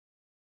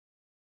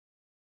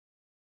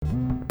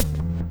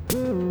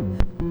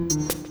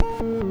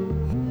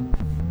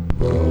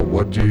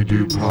What Do You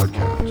Do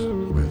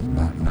podcast with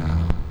Matt and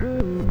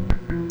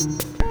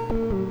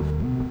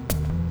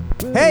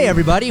Al. Hey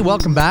everybody,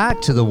 welcome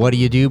back to the What Do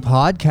You Do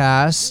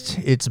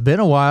podcast. It's been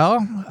a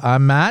while.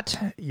 I'm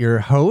Matt, your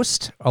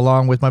host,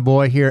 along with my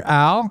boy here,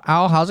 Al.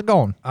 Al, how's it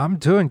going? I'm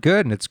doing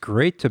good, and it's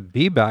great to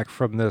be back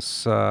from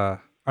this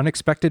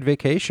unexpected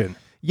vacation.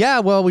 Yeah,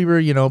 well, we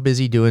were,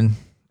 busy doing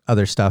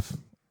other stuff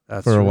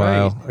for a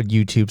while.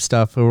 YouTube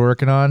stuff we're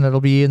working on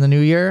that'll be in the new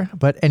year.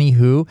 But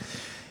anywho,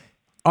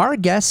 our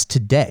guest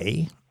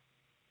today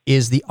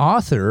is the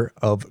author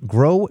of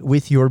Grow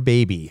With Your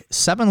Baby,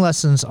 7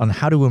 Lessons on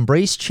How to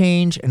Embrace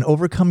Change and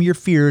Overcome Your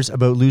Fears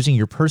About Losing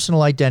Your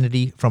Personal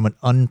Identity from an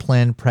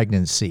Unplanned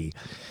Pregnancy.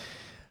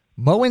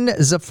 Moin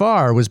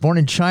Zafar was born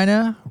in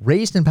China,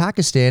 raised in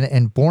Pakistan,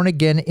 and born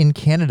again in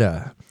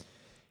Canada.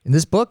 In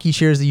this book, he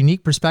shares the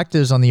unique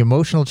perspectives on the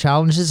emotional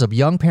challenges of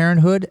young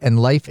parenthood and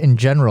life in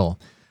general.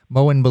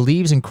 Moin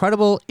believes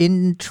incredible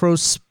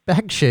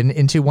introspection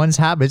into one's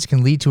habits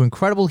can lead to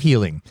incredible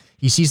healing.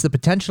 He sees the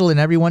potential in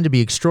everyone to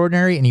be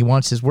extraordinary, and he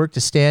wants his work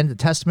to stand a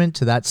testament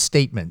to that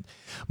statement.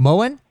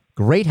 Moin,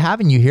 great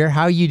having you here.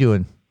 How are you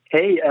doing?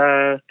 Hey,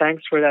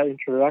 thanks for that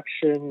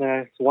introduction.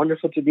 It's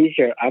wonderful to be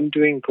here. I'm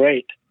doing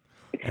great.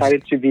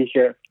 Excited to be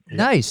here.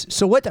 Nice.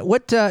 So what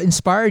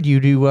inspired you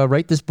to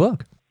write this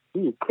book?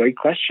 Ooh, great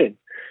question.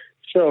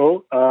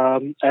 So,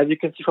 as you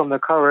can see from the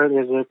cover,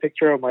 there's a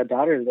picture of my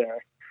daughter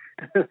there.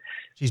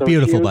 She's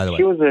beautiful, by the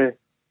way.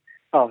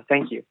 Oh,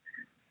 thank you.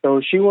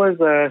 So she was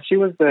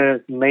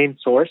the main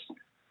source,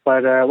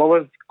 but what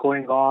was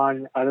going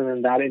on other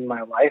than that in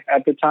my life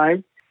at the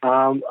time?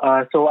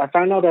 So I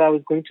found out that I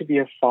was going to be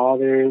a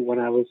father when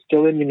I was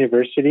still in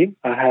university.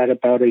 I had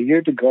about a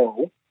year to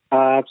go.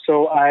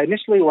 So I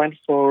initially went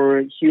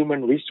for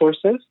human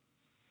resources,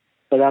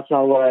 but that's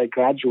not what I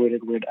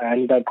graduated with. I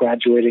ended up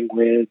graduating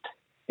with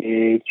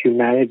a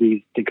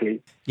humanities degree.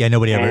 Yeah,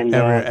 nobody ever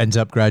ends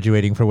up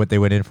graduating for what they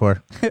went in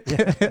for.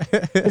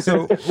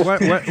 So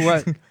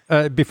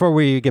what before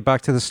we get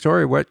back to the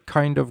story, what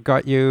kind of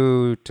got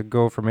you to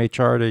go from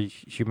HR to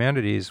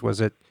humanities?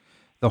 Was it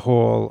the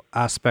whole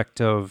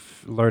aspect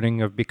of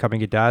learning of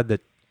becoming a dad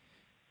that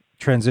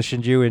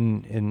transitioned you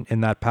in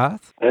that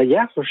path?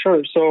 Yeah, for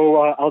sure. So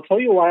I'll tell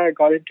you why I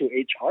got into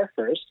HR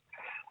first.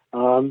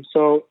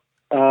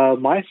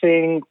 My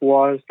thing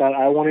was that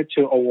I wanted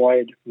to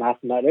avoid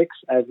mathematics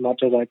as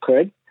much as I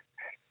could.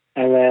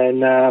 And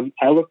then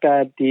I looked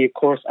at the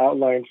course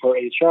outline for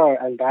HR,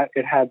 and that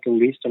it had the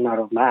least amount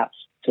of math.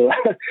 So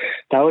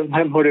that was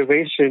my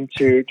motivation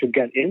to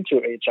get into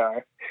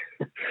HR.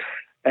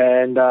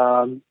 And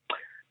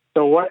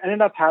so what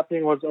ended up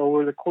happening was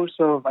over the course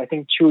of, I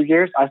think, 2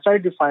 years, I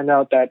started to find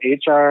out that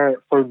HR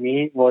for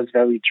me was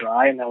very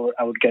dry, and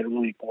I would get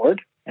really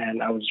bored,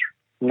 and I was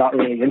not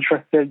really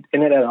interested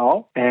in it at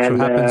all. And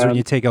what happens when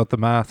you take out the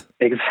math?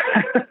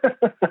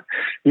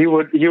 You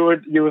would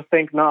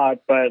think not,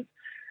 but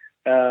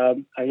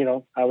I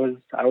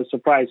was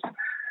surprised.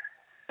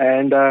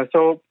 And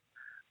so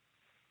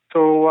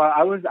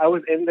I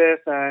was in this,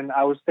 and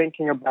I was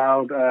thinking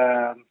about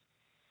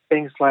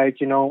things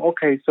like,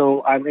 okay,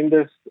 so I'm in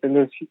this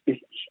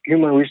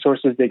human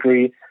resources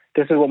degree.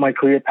 This is what my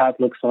career path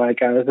looks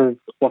like, and this is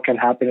what can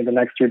happen in the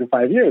next 3 to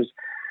 5 years.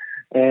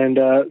 And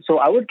so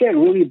I would get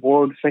really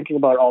bored thinking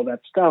about all that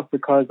stuff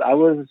because I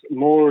was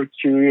more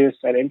curious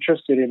and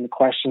interested in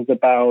questions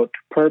about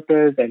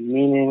purpose and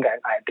meaning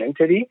and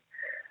identity.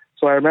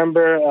 So I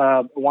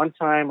remember one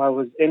time I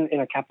was in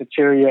a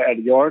cafeteria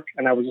at York,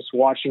 and I was just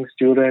watching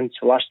students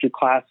rush to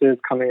classes,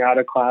 coming out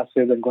of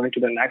classes, and going to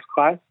the next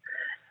class.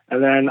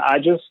 And then I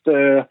just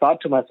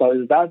thought to myself,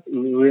 is that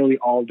really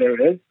all there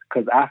is?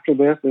 Because after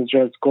this is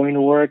just going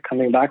to work,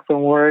 coming back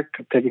from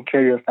work, taking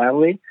care of your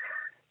family.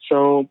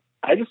 So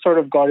I just sort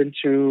of got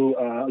into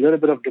a little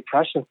bit of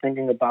depression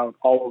thinking about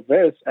all of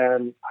this,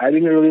 and I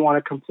didn't really want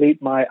to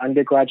complete my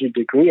undergraduate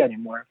degree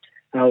anymore.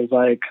 And I was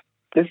like,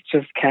 this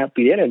just can't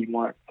be it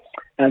anymore.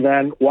 And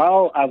then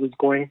while I was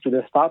going through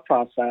this thought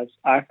process,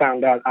 I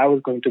found out I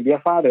was going to be a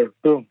father.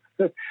 Boom.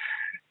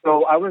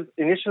 So I was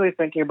initially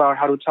thinking about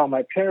how to tell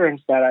my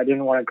parents that I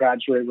didn't want to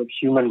graduate with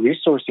human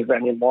resources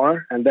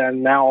anymore. And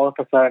then now all of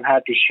a sudden I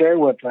had to share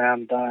with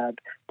them that,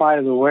 by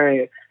the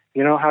way,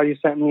 you know how you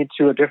sent me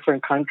to a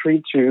different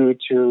country to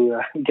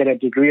get a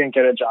degree and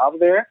get a job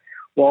there?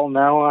 Well,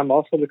 now I'm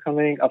also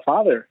becoming a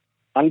father.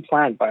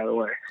 Unplanned, by the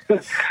way.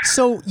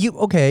 So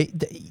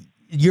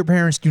your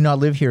parents do not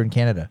live here in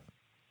Canada?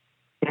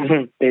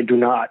 They do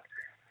not.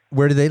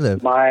 Where do they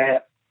live?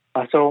 My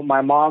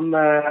mom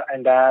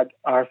and dad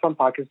are from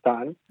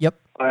Pakistan. Yep.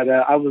 But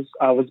I was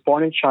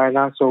born in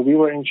China, so we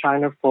were in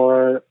China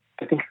for,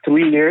 I think,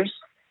 3 years.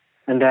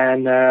 And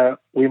then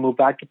we moved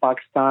back to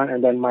Pakistan,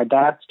 and then my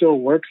dad still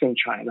works in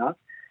China,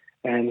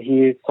 and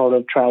he sort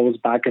of travels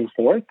back and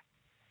forth.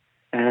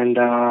 And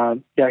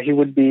he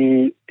would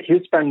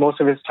spend most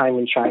of his time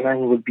in China,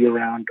 and he would be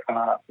around,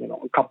 a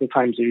couple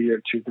times a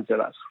year to visit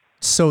us.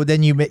 So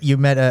then you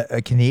met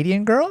a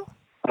Canadian girl?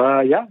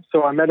 Yeah.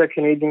 So I met a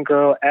Canadian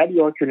girl at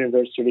York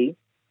University.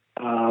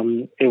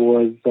 It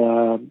was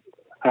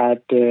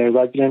at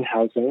resident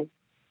housing.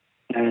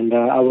 And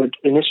I would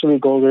initially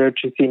go there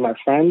to see my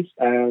friends,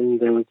 and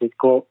there was this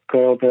girl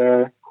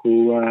there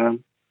who I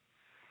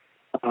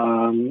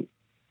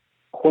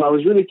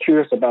was really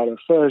curious about at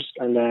first.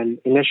 And then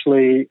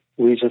initially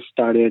we just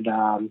started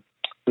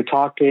we're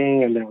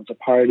talking, and there was a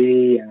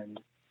party, and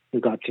we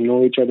got to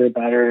know each other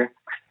better.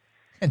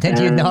 And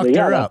then you knocked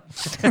her up.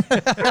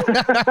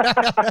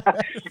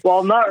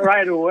 Well, not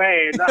right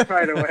away. That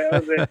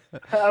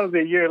was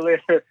a year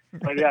later.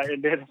 But yeah,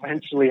 it did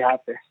eventually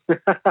happen.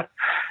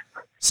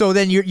 So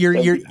then you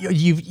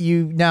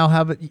now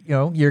have,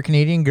 you're a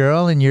Canadian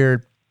girl, and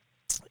you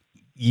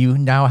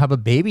now have a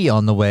baby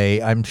on the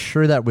way. I'm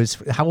sure that was,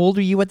 how old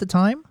were you at the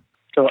time?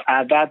 So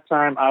at that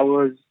time I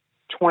was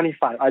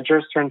 25. I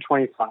just turned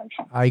 25.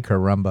 Ay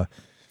caramba.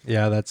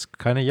 Yeah, that's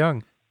kind of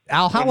young.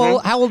 Al,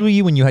 how old were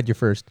you when you had your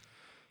first?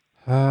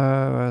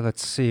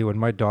 Let's see. When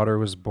my daughter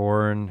was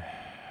born,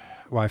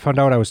 well, I found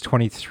out I was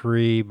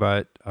 23,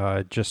 but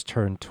just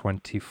turned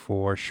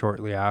 24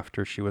 shortly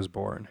after she was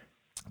born.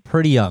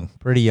 Pretty young.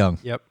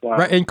 Yep. Wow.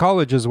 Right, in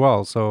college as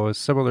well, so a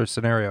similar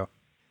scenario.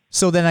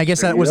 So then I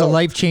guess that was a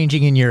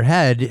life-changing in your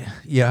head.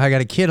 Yeah, I got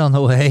a kid on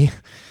the way.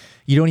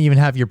 You don't even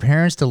have your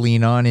parents to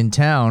lean on in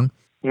town.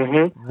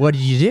 Mm-hmm. What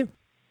did you do?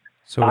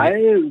 So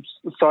I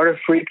sort of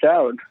freaked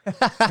out.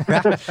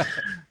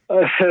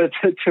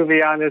 To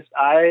be honest,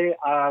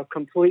 I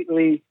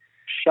completely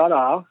shut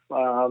off.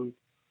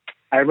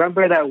 I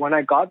remember that when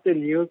I got the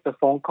news, the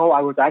phone call,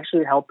 I was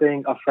actually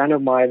helping a friend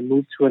of mine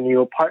move to a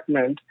new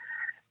apartment.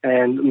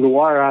 And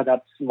Luara,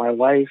 that's my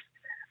wife,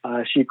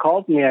 she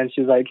called me and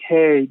she's like,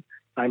 "Hey,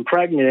 I'm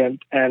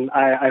pregnant." And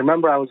I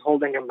remember I was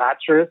holding a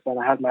mattress and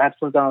I had my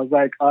headphones on. I was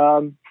like,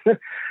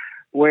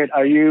 wait,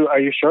 are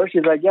you sure?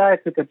 She's like, "Yeah, I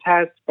took a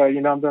test, but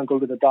I'm going to go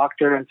to the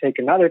doctor and take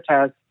another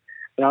test."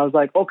 And I was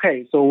like,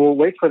 "Okay, so we'll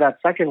wait for that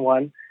second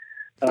one,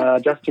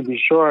 just to be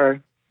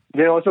sure."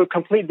 So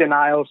complete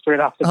denial straight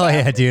off the bat. Oh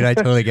yeah, dude, I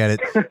totally get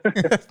it.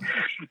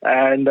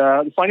 And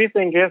the funny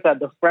thing is that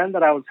the friend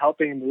that I was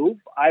helping move,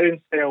 I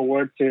didn't say a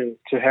word to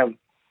him.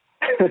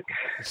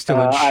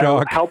 still in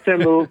shock. I helped him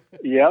move.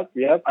 Yep.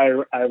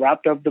 I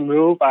wrapped up the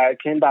move. I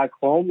came back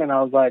home and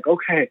I was like,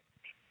 okay,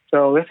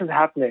 so this is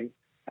happening.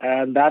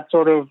 And that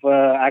sort of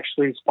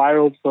actually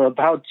spiraled for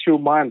about 2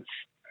 months.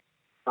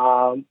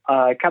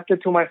 I kept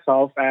it to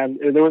myself, and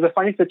there was a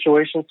funny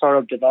situation sort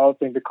of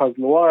developing because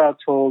Laura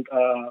told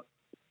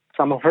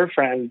some of her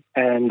friends,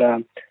 and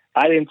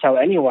I didn't tell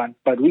anyone,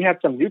 but we had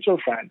some mutual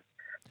friends.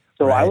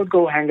 So Right. I would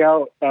go hang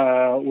out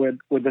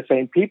with the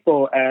same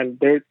people, and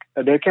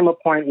there came a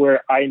point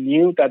where I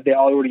knew that they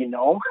already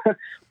know,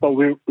 but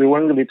we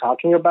weren't really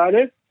talking about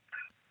it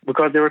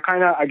because they were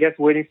kind of, I guess,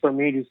 waiting for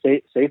me to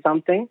say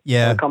something,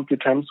 Yeah. and come to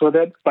terms with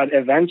it. But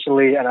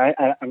eventually,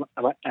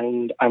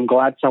 and I'm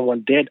glad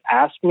someone did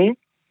ask me.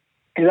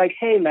 He's like,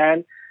 "Hey,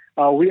 man,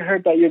 we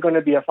heard that you're going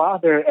to be a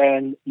father,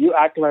 and you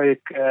act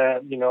like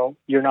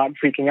you're not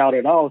freaking out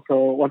at all. So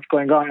what's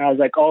going on?" And I was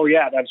like, "Oh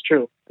yeah, that's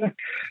true."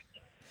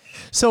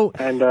 So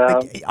And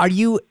are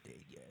you,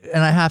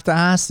 and I have to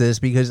ask this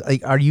because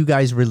are you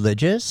guys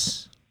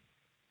religious?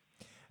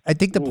 I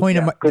think the point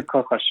of good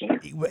question.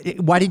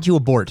 why did you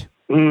abort?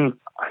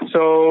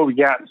 So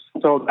yes,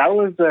 so that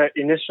was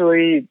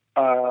initially.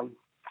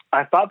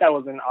 I thought that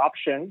was an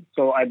option,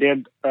 so I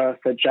did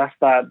suggest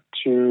that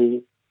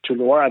to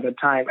Laura at the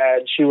time,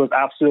 and she was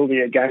absolutely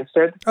against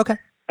it. Okay,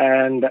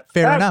 and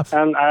fair enough.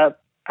 And I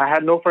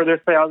had no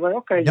further say. I was like,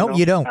 okay, No,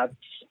 you don't.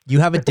 You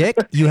have a dick.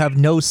 You have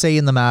no say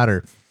in the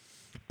matter.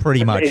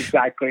 Pretty much.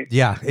 Exactly.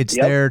 Yeah, it's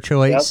their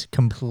choice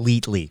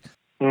completely.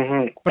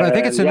 Mm-hmm. But I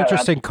think it's an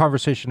interesting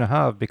conversation to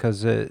have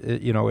because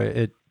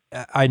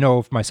I know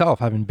of myself,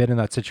 having been in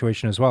that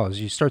situation as well,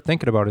 as you start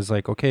thinking about it, is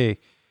like, okay,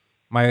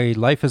 my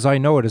life as I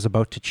know it is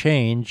about to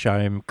change.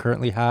 I'm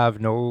currently have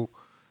no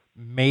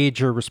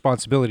major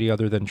responsibility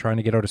other than trying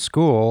to get out of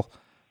school,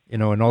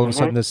 and all of a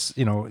sudden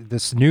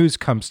this news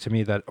comes to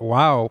me that,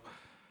 wow,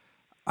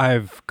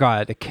 I've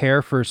got to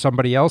care for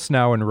somebody else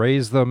now and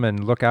raise them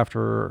and look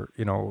after,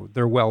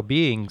 their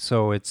well-being.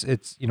 So it's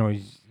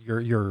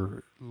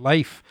your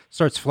life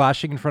starts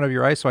flashing in front of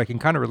your eyes. So I can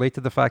kind of relate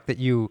to the fact that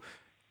you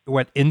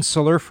went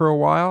insular for a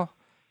while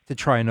to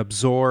try and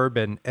absorb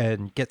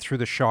and get through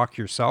the shock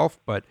yourself.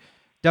 But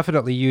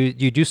definitely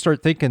you do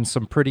start thinking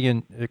some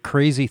pretty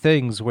crazy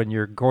things when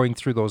you're going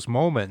through those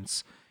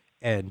moments.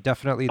 And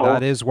definitely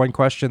that is one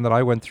question that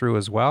I went through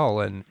as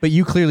well. But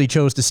you clearly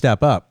chose to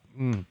step up,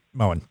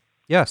 Moin.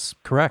 Yes,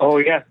 correct. Oh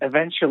yes,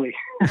 eventually.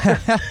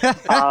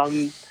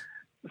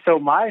 So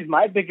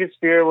my biggest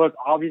fear was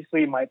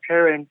obviously my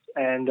parents,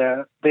 and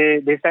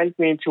they sent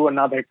me to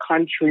another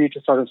country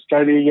to sort of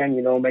study and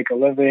make a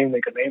living,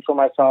 make a name for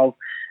myself,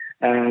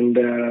 and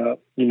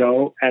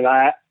and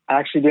I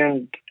actually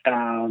didn't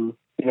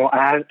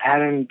I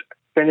hadn't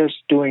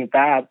finished doing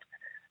that,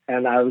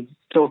 and I was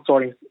still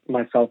sorting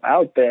myself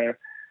out there.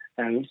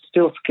 And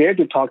still scared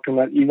to talk to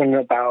them even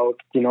about,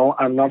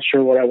 I'm not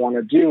sure what I want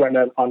to do. And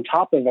then on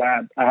top of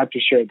that, I had to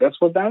share this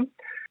with them.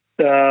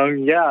 So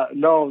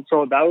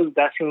that was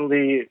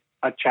definitely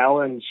a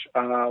challenge.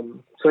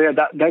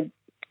 That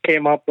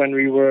came up when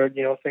we were,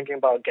 thinking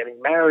about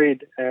getting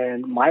married,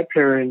 and my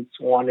parents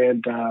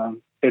wanted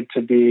it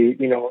to be,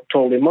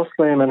 totally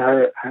Muslim, and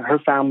her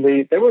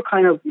family, they were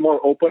kind of more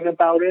open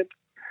about it,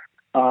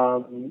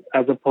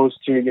 as opposed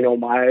to,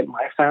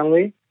 my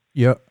family.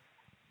 Yeah.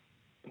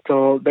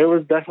 So there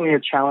was definitely a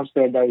challenge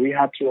there that we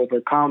had to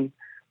overcome.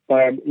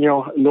 But,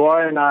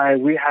 Laura and I,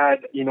 we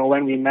had,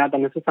 when we met,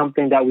 and this is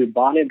something that we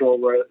bonded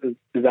over, is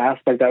the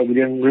aspect that we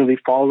didn't really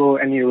follow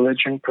any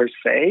religion per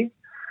se,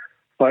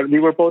 but we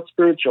were both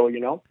spiritual,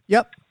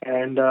 Yep.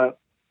 And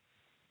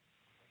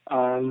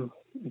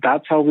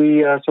that's how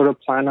we sort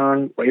of plan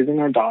on raising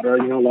our daughter,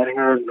 letting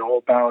her know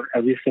about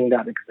everything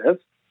that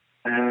exists.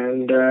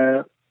 And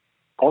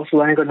also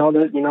letting her know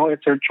that,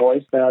 it's her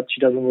choice, that she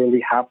doesn't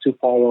really have to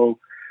follow,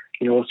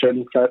 a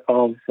certain set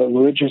of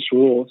religious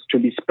rules to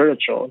be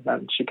spiritual,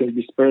 that she can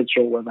be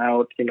spiritual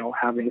without,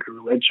 having a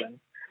religion.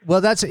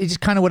 Well, it's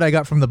kind of what I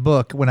got from the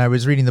book when I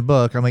was reading the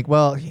book. I'm like,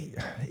 well,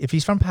 if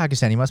he's from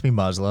Pakistan, he must be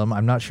Muslim.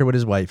 I'm not sure what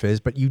his wife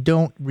is, but you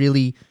don't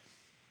really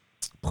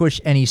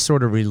push any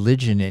sort of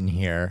religion in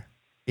here.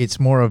 It's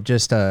more of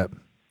just a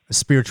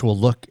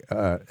spiritual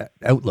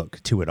outlook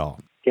to it all.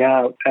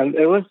 Yeah, and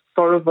it was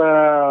sort of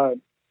a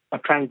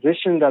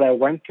transition that I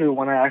went through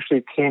when I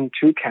actually came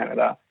to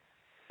Canada.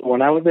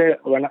 When I was there,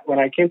 when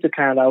I came to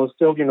Canada, I was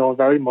still,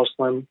 very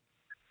Muslim.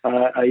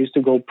 I used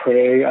to go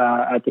pray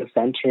at the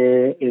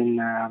center in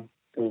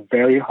the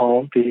very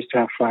home. They used to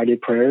have Friday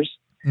prayers.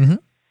 Mm-hmm.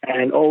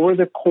 And over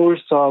the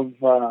course of,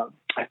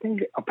 I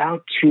think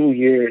about 2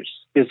 years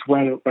is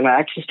when I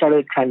actually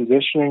started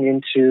transitioning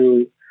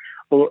into,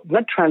 well,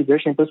 not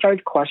transitioning, but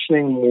started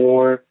questioning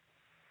more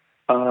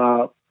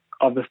of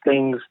the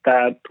things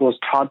that was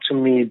taught to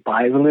me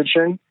by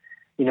religion.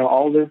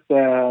 All this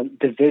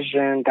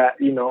division that,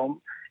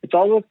 it's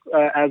almost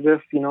as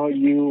if,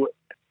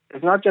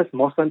 it's not just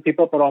Muslim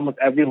people, but almost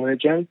every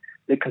religion,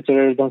 they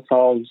consider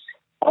themselves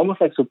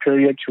almost like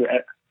superior to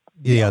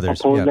the others,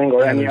 opposing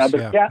or any other.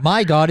 Yeah. Yeah.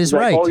 My God is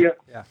right. Oh,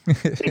 yeah.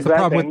 It's the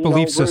problem with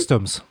belief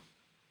systems.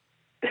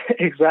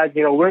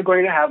 Exactly. We're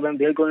going to heaven,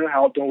 they're going to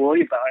hell, don't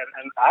worry about it.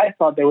 And I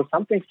thought there was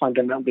something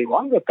fundamentally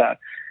wrong with that.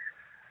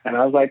 And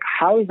I was like,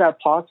 how is that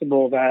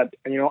possible that,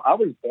 I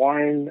was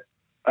born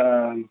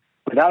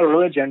without a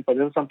religion, but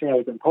this is something that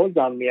was imposed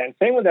on me. And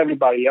same with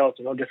everybody else,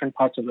 different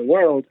parts of the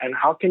world. And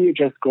how can you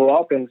just grow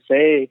up and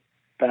say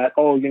that,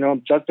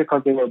 just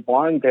because they were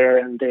born there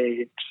and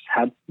they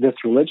had this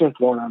religion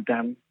thrown on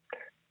them,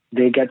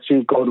 they get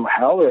to go to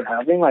hell or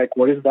heaven? Like,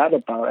 what is that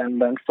about?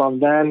 And then from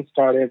then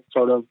started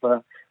sort of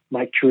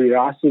my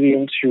curiosity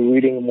into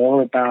reading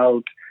more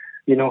about,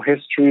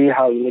 history,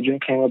 how religion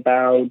came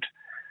about.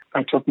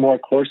 I took more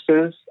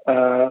courses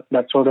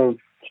that sort of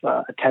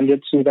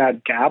attended to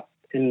that gap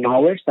in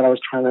knowledge that I was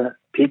trying to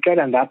peek at,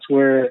 and that's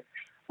where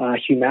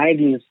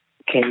humanities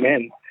came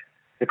in,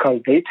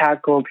 because they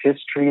tackled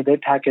history, they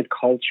tackled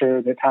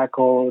culture, they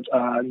tackled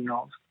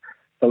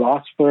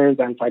philosophers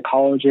and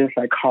psychologists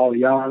like Carl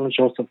Jung,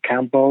 Joseph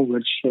Campbell,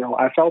 which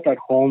I felt at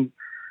home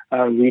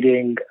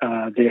reading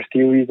their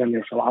theories and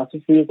their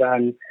philosophies,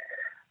 and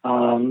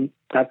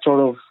that's sort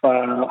of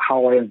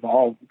how I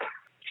evolved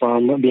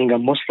from being a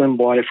Muslim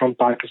boy from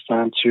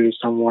Pakistan to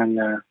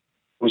someone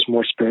who's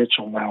more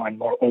spiritual now and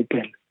more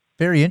open.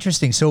 Very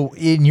interesting. So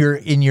in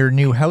your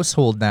new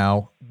household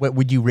now, what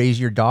would you raise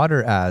your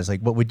daughter as?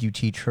 Like, what would you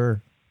teach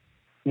her?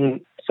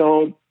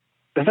 So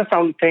this is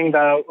something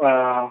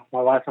that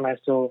my wife and I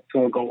still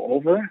go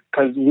over,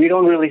 because we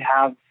don't really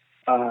have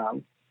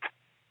a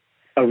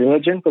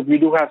religion, but we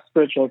do have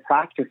spiritual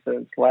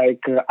practices.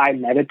 Like I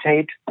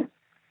meditate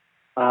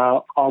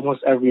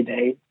almost every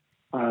day.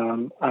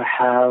 I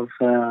have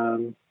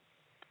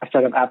a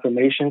set of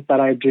affirmations that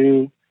I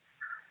do.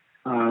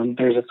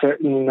 There's a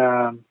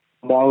certain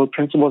moral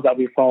principles that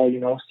we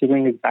follow,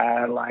 stealing is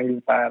bad, lying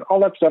is bad,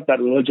 all that stuff that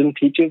religion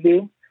teaches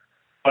you.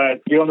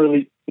 But you don't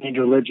really need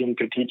religion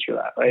to teach you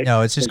that, right?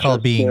 No, it's just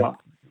called being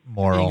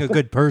moral. Being a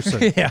good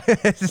person. Yeah.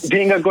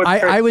 Being a good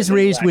person. I was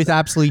raised with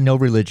absolutely no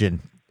religion.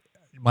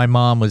 My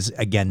mom was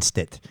against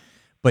it.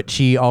 But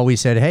she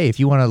always said, hey, if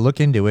you want to look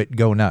into it,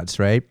 go nuts,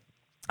 right?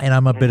 And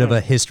I'm a bit of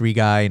a history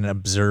guy and an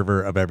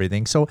observer of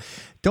everything. So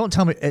don't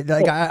tell me,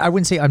 like, I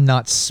wouldn't say I'm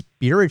not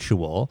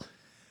spiritual,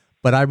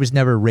 but I was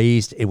never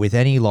raised with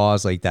any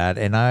laws like that.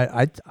 And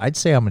I'd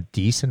say I'm a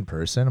decent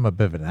person. I'm a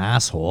bit of an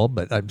asshole,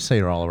 but I'd say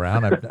it all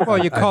around.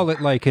 Well, you call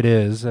it like it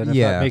is. And if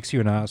Yeah. that makes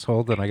you an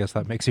asshole, then I guess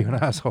that makes you an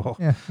asshole.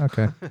 Yeah,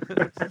 okay.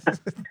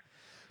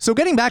 So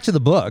getting back to the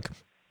book,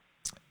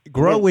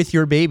 Grow with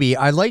Your Baby,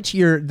 I liked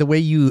the way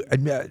you,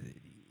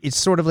 it's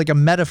sort of like a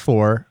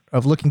metaphor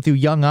of looking through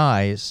young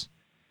eyes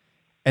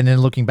and then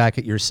looking back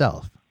at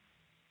yourself.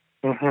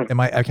 Am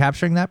I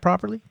capturing that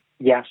properly?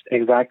 Yes,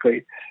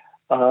 exactly.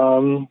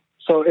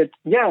 So it's,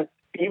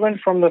 even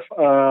from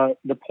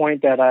the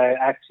point that I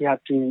actually had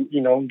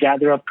to,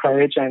 gather up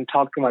courage and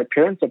talk to my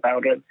parents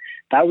about it,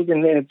 that was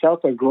in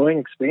itself a growing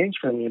experience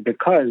for me,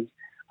 because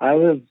I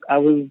was,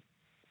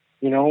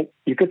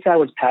 you could say I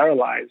was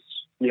paralyzed,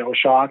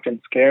 shocked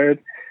and scared,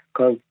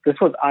 because this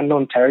was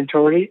unknown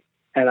territory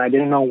and I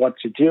didn't know what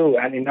to do.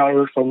 And in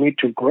order for me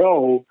to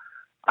grow,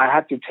 I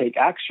had to take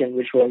action,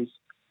 which was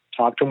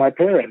talk to my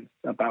parents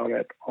about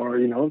it, or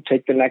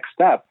take the next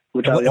step.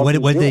 Which what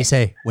did they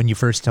say when you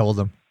first told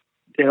them?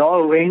 It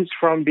all ranged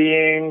from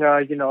being,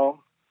 they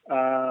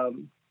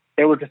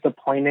were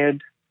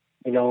disappointed,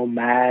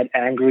 mad,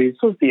 angry.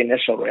 This was the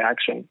initial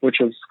reaction, which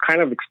was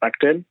kind of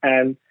expected.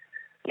 And,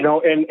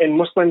 in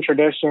Muslim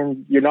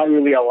tradition, you're not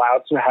really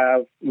allowed to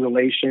have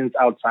relations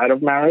outside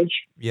of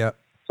marriage. Yeah.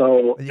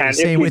 So, and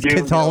same with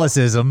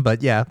Catholicism,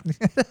 but yeah.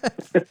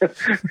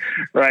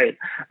 Right.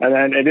 And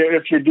then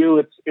if you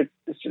do, it's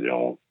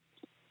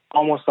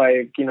almost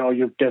like,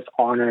 you've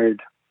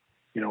dishonored,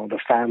 the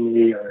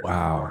family.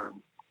 Wow.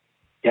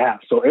 Yeah.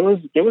 So it was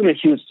a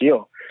huge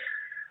deal.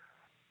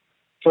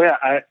 So yeah,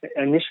 I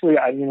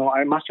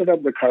mustered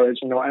up the courage,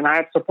 and I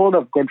had support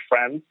of good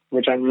friends,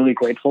 which I'm really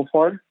grateful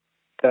for,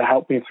 to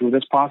help me through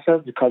this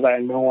process, because I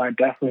know I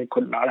definitely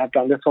could not have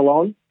done this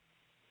alone.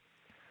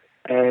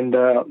 And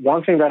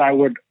one thing that I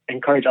would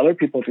encourage other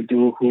people to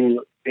do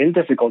who in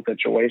difficult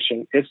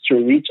situation is to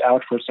reach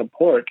out for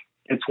support.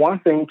 It's one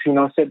thing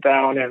to sit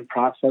down and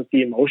process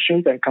the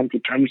emotions and come to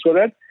terms with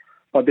it,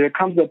 but there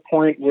comes a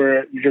point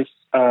where you're just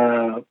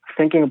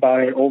thinking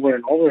about it over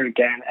and over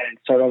again, and it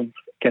sort of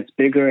gets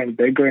bigger and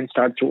bigger and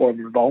starts to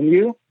overwhelm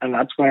you. And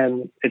that's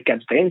when it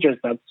gets dangerous.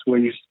 That's where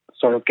you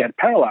sort of get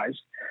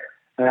paralyzed.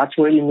 And that's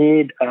where you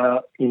need,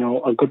 a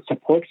good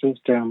support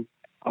system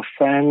of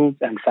friends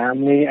and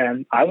family.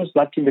 And I was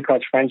lucky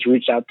because friends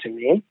reached out to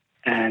me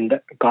and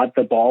got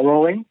the ball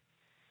rolling.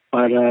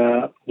 But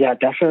yeah,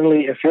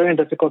 definitely, if you're in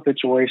a difficult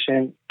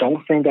situation,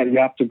 don't think that you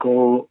have to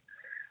go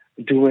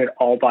do it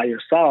all by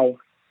yourself.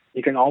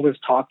 You can always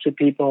talk to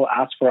people,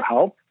 ask for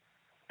help,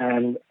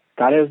 and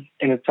that is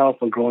in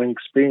itself a growing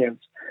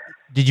experience.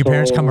 Did your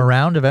parents come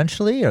around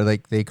eventually, or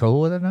they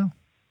cool with it now?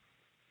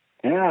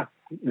 Yeah,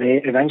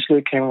 they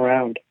eventually came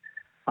around.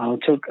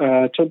 Took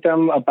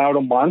them about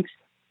a month.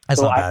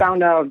 That's not bad. I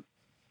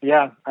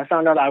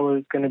found out I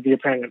was going to be a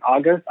parent in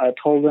August. I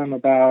told them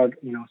about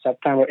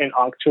September. In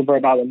October,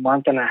 about a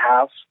month and a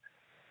half,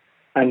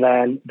 and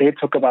then they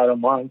took about a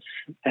month,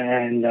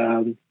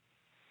 and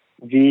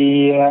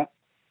we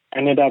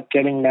ended up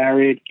getting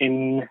married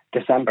in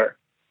December.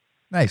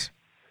 Nice.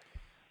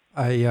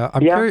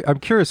 I'm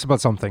curious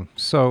about something.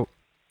 So,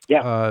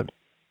 yeah,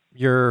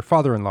 your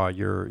father-in-law,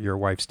 your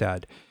wife's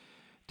dad,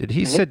 did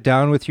he sit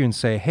down with you and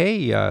say,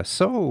 "Hey,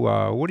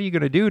 what are you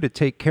going to do to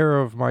take care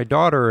of my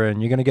daughter?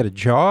 And you're going to get a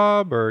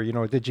job, or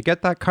did you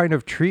get that kind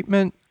of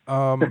treatment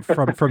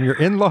from your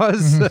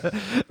in-laws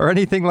or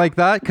anything like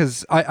that?"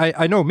 Because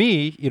I know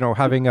me,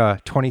 having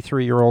a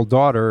 23-year-old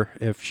daughter,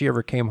 if she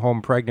ever came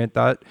home pregnant,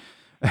 that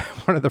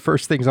one of the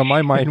first things on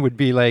my mind would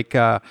be like.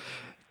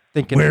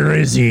 Thinking, where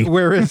is he?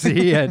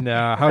 And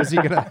how's he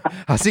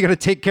gonna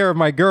take care of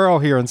my girl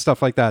here and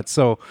stuff like that?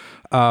 So,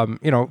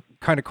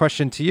 kind of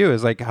question to you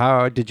is like,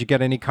 how did you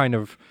get any kind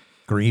of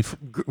grief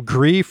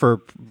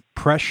or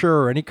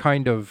pressure or any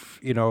kind of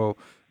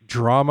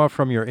drama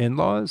from your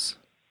in-laws?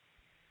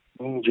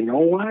 You know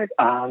what?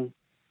 I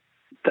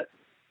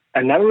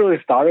never really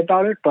thought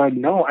about it, but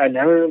no, I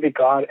never really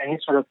got any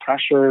sort of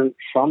pressure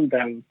from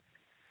them.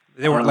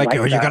 They weren't like,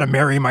 "Oh, you got to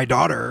marry my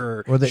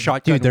daughter." Or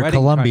dude, they're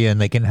Colombian.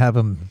 They can have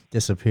them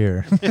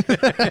disappear.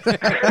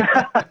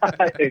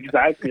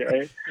 Exactly,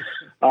 right?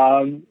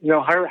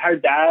 Her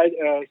dad,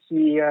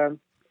 he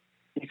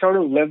sort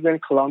of lived in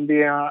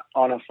Colombia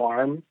on a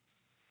farm,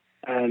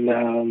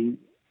 and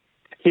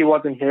he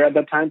wasn't here at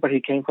the time, but he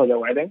came for the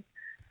wedding.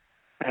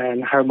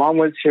 And her mom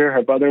was here,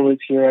 her brother was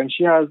here, and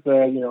she has,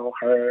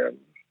 her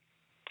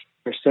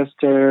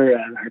sister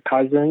and her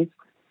cousins.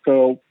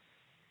 So.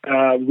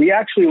 We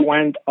actually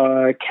went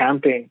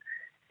camping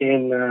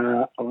in,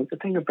 I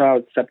think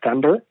about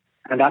September,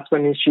 and that's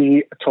when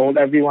she told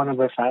everyone of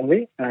her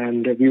family.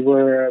 And we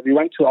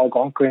went to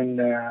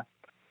Algonquin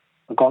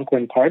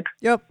Park.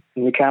 Yep.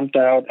 And we camped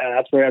out, and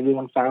that's where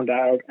everyone found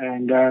out.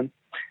 And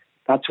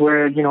that's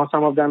where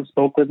some of them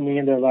spoke with me,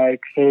 and they're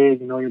like, "Hey,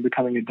 you're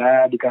becoming a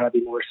dad. You gotta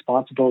be more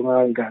responsible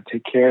now. You gotta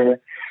take care,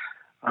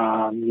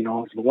 of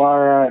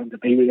Laura and the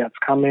baby that's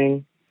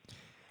coming."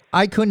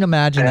 I couldn't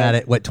imagine that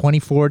at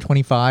 24,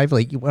 25,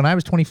 like when I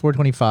was 24,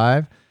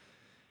 25,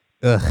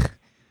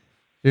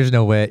 there's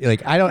no way.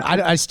 Like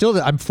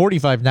I'm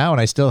 45 now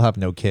and I still have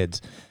no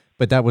kids,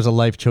 but that was a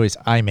life choice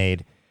I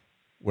made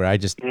where I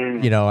just,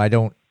 I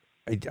can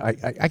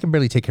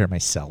barely take care of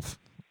myself.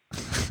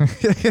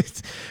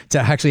 To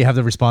actually have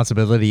the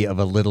responsibility of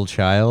a little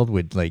child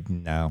would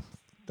no,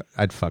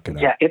 I'd fuck it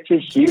up. Yeah, it's a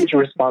huge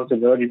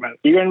responsibility, man.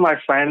 Even my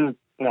friends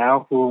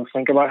now who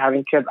think about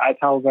having kids, I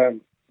tell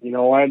them, you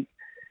know what?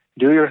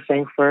 Do your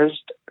thing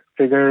first.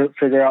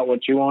 Figure out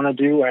what you want to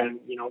do, and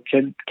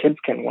kids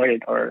can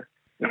wait, or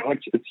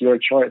it's your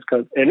choice,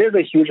 because it is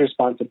a huge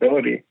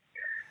responsibility.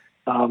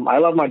 I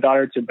love my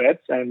daughter to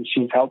bits, and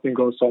she's helped me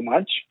grow so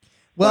much.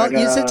 Well,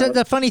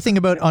 the funny thing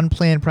about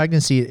unplanned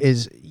pregnancy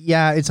is,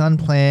 yeah, it's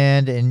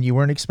unplanned, and you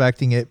weren't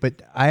expecting it,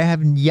 but I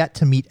haven't yet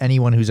to meet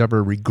anyone who's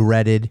ever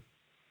regretted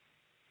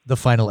the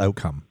final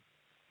outcome.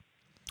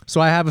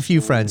 So I have a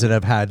few friends that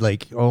have had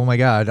like, "Oh my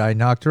God, I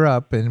knocked her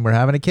up, and we're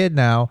having a kid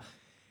now."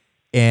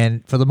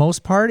 And for the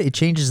most part, it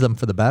changes them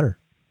for the better,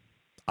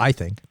 I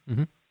think.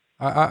 Mm-hmm.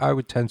 I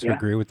would tend to Yeah.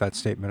 agree with that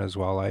statement as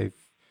well. I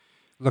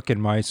look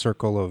in my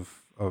circle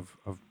of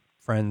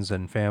friends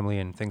and family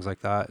and things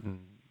like that,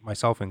 and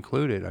myself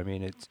included. I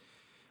mean,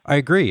 I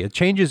agree. It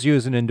changes you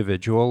as an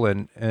individual,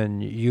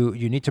 and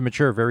you need to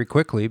mature very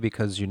quickly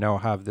because you now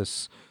have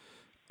this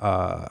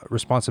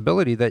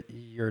responsibility that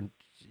you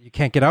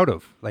can't get out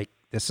of. Like,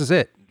 this is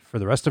it for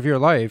the rest of your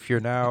life. You're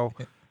now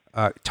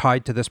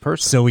tied to this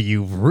person. So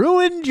you've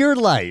ruined your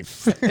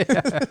life.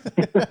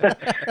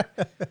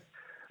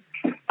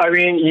 I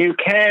mean, you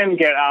can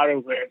get out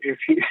of it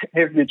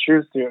if you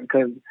choose to,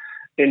 because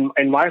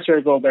in my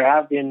circle there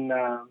have been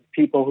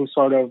people who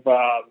sort of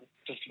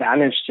just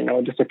vanished,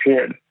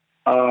 disappeared.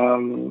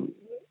 Eventually,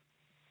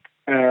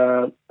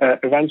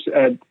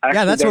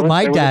 Yeah, that's what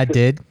my dad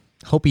did.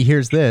 Hope he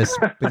hears this.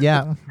 But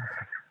yeah.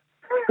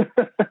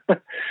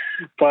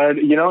 But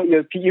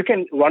you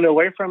can run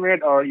away from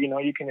it, or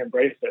you can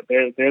embrace it.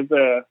 There's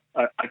a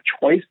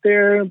choice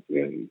there,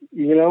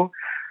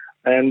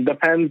 and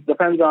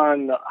depends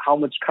on how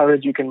much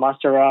courage you can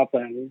muster up,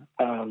 and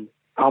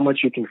how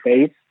much you can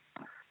face,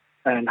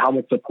 and how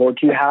much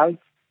support you have.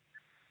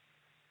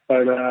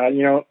 But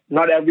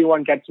not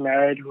everyone gets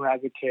married who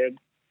has a kid,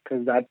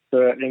 because that's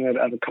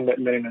a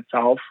commitment in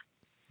itself.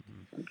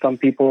 Some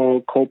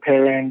people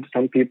co-parent,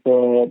 some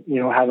people,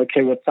 have a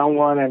kid with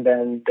someone and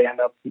then they end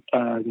up,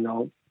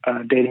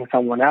 dating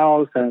someone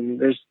else. And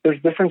there's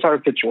different sort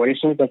of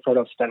situations that sort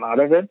of stem out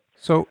of it.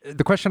 So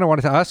the question I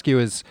wanted to ask you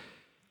is,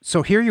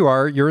 so here you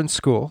are, you're in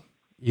school,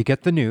 you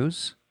get the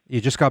news,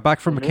 you just got back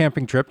from a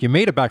camping trip, you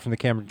made it back from the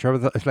camping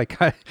trip. It's like,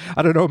 I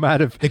don't know,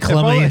 Matt, if the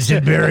Colombians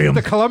did bury him.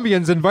 The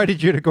Colombians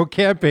invited you to go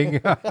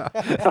camping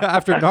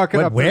after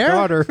knocking up where?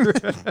 their daughter.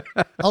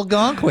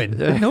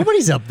 Algonquin.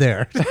 Nobody's up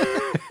there.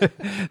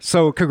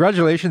 So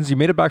congratulations, you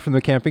made it back from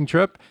the camping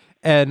trip,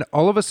 and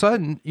all of a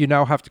sudden you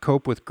now have to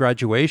cope with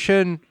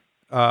graduation,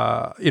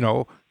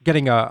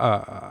 getting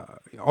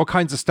all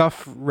kinds of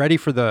stuff ready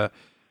for the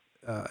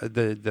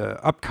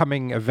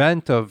upcoming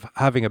event of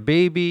having a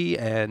baby,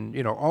 and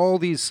all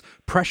these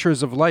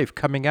pressures of life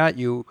coming at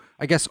you,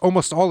 I guess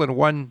almost all in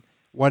one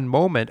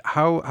moment.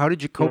 How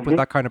did you cope with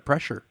that kind of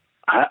pressure?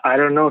 I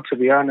don't know, to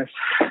be honest.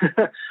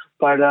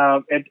 But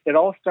it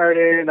all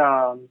started,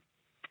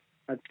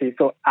 let's see.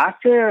 So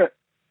after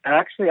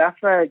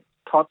I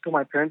talked to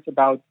my parents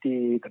about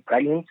the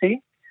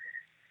pregnancy,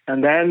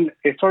 and then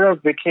it sort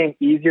of became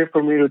easier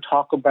for me to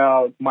talk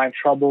about my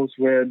troubles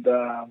with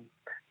the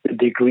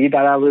degree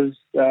that I was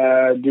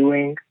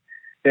doing.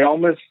 It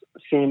almost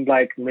seemed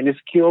like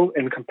minuscule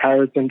in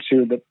comparison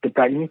to the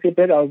pregnancy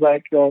bit. I was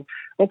like, well,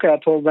 okay. I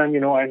told them,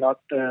 I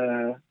knocked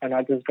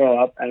this girl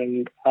up,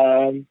 and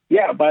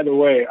by the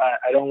way,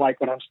 I don't like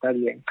what I'm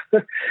studying.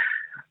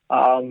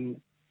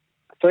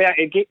 So yeah,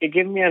 it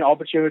gave me an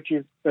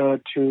opportunity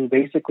to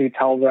basically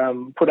tell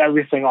them, put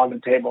everything on the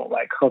table.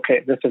 Like,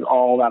 okay, this is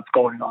all that's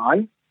going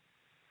on.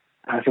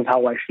 This is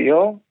how I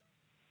feel.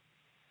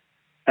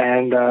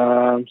 And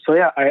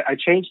I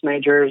changed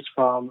majors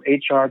from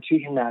HR to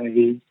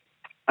humanities.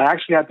 I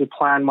actually had to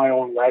plan my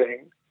own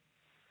wedding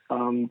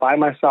by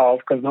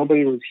myself because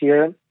nobody was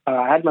here.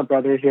 I had my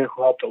brother here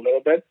who helped a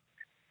little bit,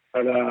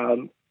 but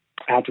I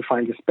had to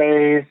find a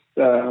space,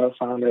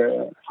 found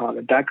a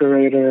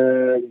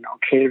decorator,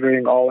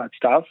 catering, all that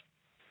stuff.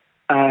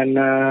 And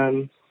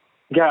I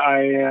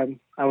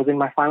was in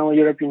my final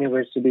year of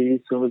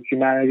university, so with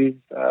humanities,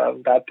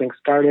 that thing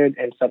started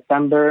in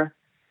September.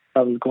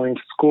 I was going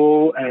to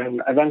school,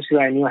 and eventually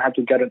I knew I had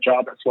to get a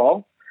job as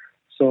well.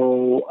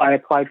 So I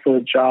applied for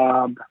a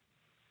job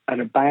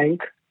at a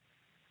bank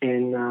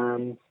in,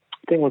 I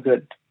think was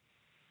it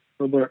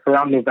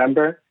around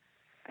November,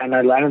 and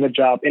I landed a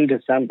job in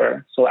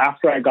December. So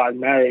after I got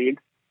married,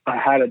 I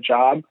had a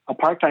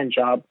part-time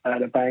job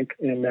at a bank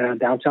in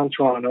downtown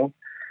Toronto,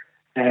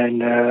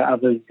 and I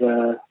was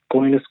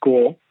going to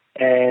school,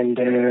 and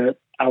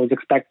I was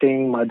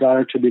expecting my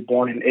daughter to be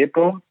born in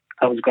April.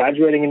 I was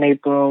graduating in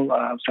April,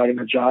 starting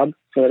a job.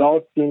 So it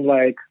all seemed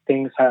like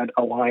things had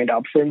aligned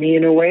up for me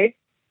in a way.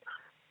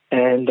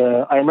 And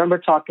I remember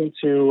talking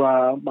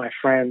to my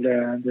friend.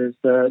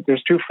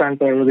 There's two friends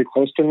that are really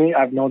close to me.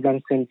 I've known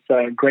them since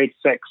grade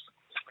 6.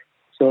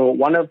 So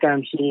one of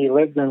them, he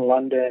lives in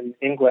London,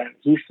 England.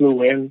 He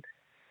flew in,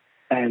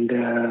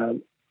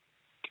 and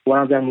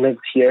one of them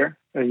lives here.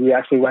 And we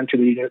actually went to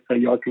the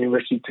York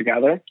University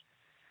together.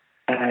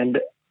 And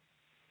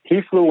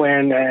he flew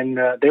in, and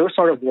they were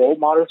sort of role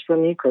models for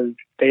me because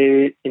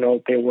they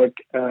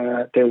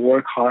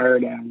work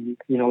hard, and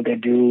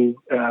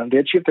they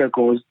achieve their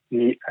goals,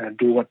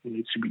 do what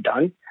needs to be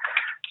done.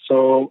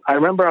 So I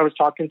remember I was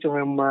talking to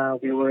him.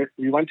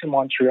 We went to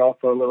Montreal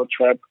for a little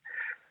trip,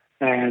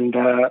 and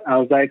I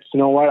was like, you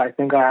know what? I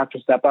think I have to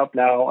step up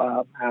now.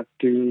 I have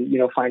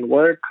to find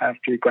work. I have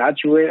to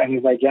graduate. And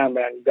he's like, yeah,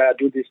 man, you gotta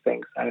do these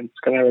things, and it's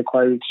gonna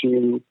require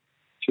you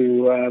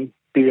to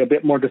be a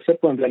bit more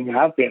disciplined than you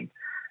have been.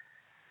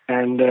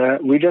 And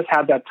we just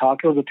had that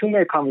talk. It was a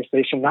 2-minute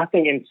conversation.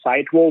 Nothing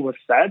insightful was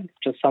said,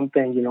 just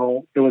something,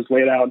 it was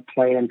laid out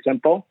plain and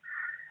simple.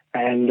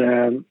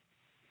 And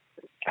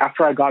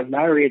after I got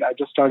married, I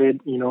just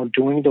started,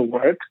 doing the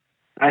work.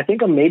 I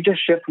think a major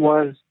shift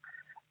was,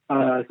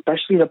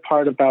 especially the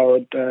part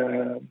about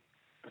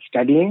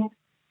studying,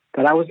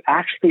 that I was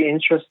actually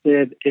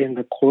interested in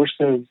the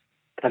courses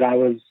that I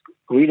was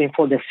reading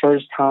for the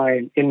first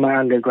time in my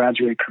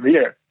undergraduate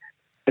career.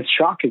 It's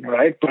shocking,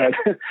 right? But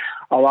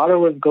a lot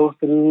of us go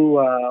through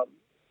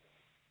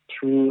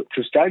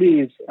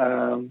studies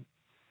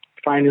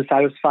trying to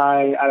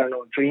satisfy,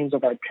 dreams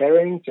of our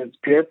parents. It's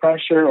peer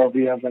pressure, or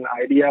we have an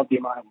idea of the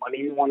amount of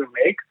money we want to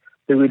make.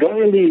 But we don't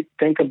really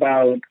think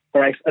about,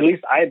 or at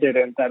least I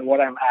didn't, that what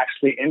I'm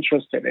actually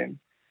interested in.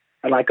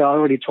 And like I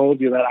already told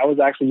you, that I was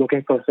actually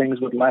looking for things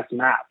with less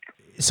math.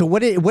 So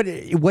what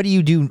do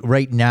you do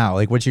right now?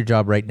 Like, what's your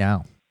job right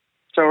now?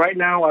 So right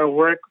now I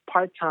work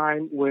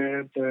part-time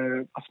with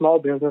a small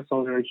business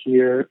owner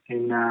here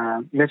in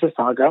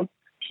Mississauga.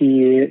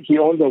 He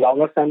owns a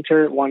wellness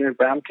center, one in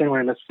Brampton,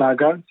 one in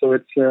Mississauga. So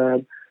it's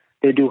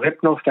they do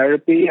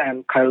hypnotherapy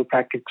and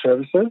chiropractic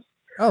services.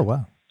 Oh,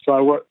 wow. So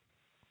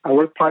I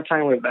work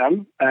part-time with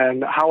them.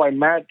 And how I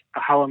met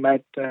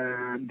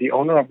the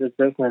owner of this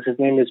business, his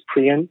name is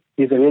Priyan.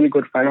 He's a really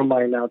good friend of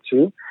mine now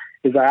too.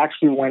 Is I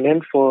actually went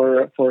in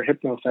for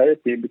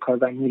hypnotherapy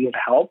because I needed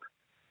help.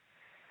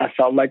 I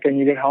felt like I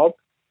needed help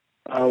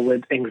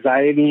with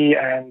anxiety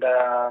and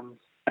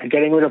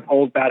getting rid of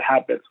old bad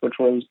habits, which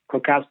was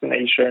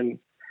procrastination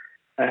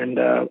and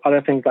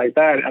other things like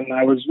that. And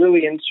I was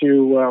really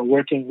into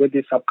working with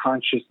the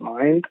subconscious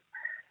mind.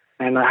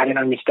 And I had an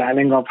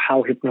understanding of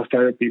how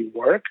hypnotherapy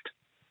worked.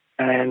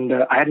 And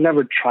I had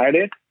never tried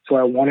it. So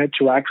I wanted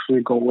to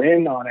actually go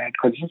in on it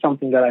because this is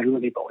something that I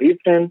really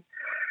believed in.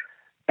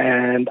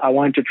 And I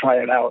wanted to try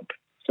it out.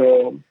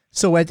 So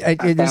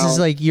this is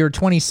like you're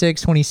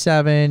 26,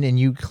 27, and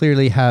you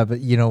clearly have,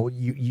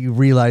 you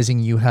realizing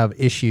you have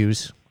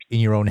issues in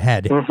your own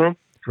head,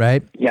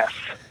 right? Yes.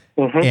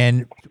 Mm-hmm.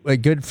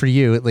 And good for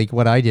you. Like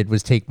what I did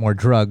was take more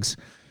drugs.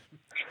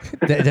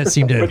 That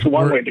seemed to It's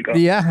one way to go.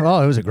 Yeah,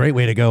 well, it was a great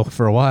way to go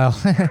for a while.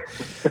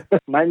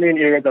 My main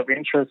areas of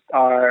interest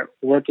are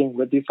working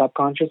with the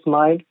subconscious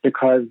mind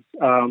because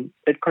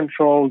it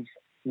controls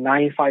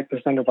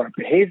 95% of our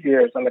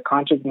behaviors, and the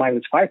conscious mind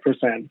is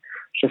 5%.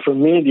 So for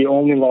me, the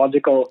only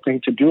logical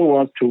thing to do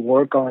was to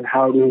work on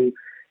how to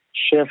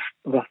shift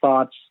the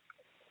thoughts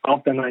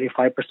of the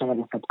 95% of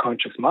the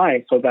subconscious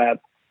mind so that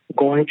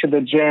going to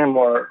the gym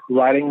or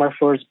writing my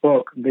first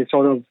book, they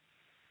sort of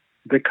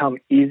become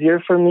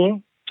easier for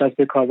me just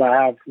because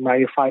I have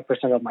 95%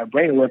 of my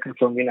brain working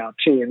for me now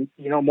too.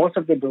 And, most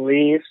of the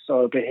beliefs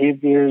or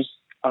behaviors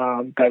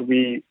that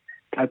we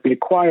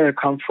acquire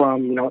come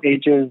from,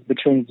 ages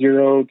between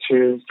 0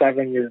 to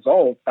 7 years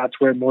old. That's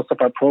where most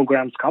of our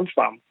programs come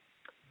from.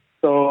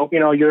 So,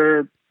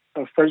 your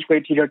first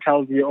grade teacher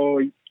tells you, oh,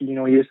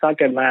 you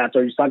suck at math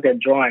or you suck at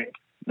drawing.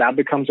 That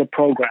becomes a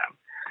program.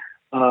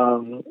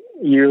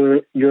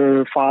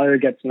 Your father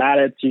gets mad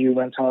at you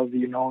and tells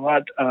you,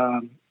 what,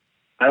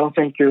 I don't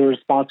think you're a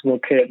responsible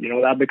kid.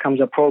 That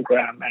becomes a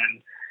program.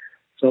 And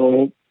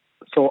so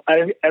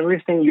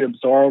everything you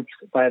absorb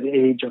by the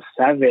age of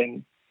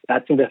 7,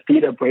 that's in the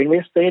theta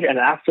brainwave state. And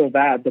after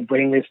that, the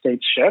brainwave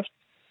state shifts.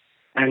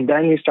 And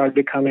then you start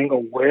becoming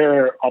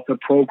aware of the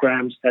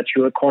programs that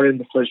you recorded in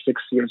the first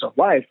 6 years of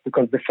life.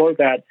 Because before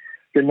that,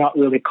 you're not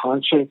really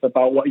conscious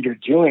about what you're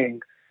doing.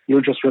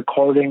 You're just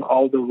recording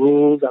all the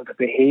rules and the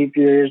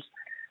behaviors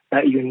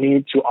that you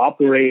need to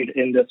operate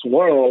in this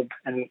world.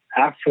 And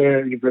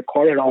after you've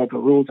recorded all the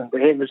rules and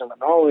behaviors and the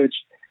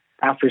knowledge,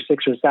 after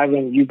 6 or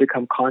 7, you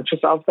become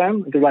conscious of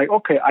them. They're like,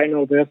 okay, I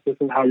know this. This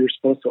is how you're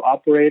supposed to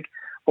operate.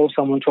 Oh,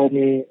 someone told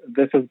me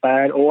this is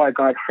bad. Oh, I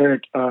got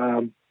hurt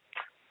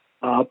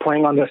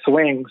playing on the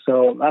swing.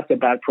 So that's a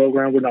bad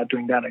program. We're not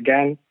doing that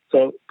again.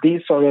 So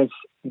these sort of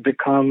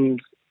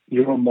becomes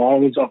your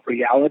models of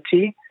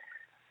reality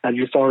that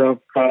you sort of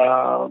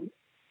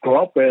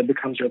grow up with,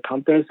 becomes your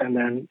compass, and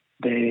then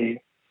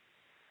they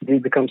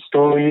become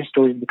stories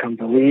become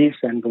beliefs,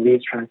 and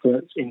beliefs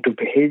translate into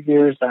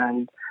behaviors.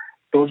 And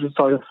those are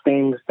sort of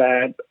things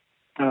that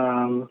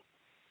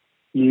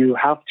you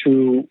have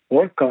to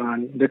work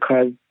on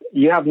because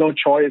you have no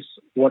choice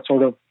what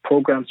sort of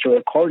programs you're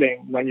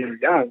recording when you're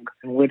young.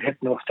 And with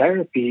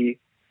hypnotherapy,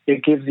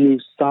 it gives you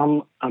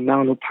some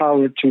amount of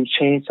power to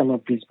change some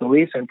of these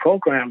beliefs and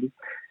programs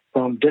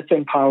from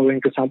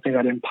disempowering to something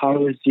that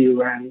empowers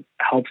you and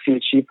helps you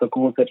achieve the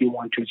goals that you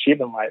want to achieve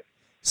in life.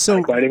 So,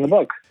 like writing a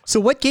book. So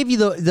what gave you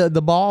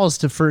the balls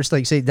to first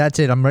say, that's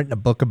it, I'm writing a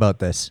book about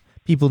this?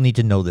 People need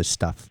to know this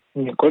stuff.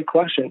 Good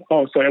question.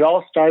 Oh, so it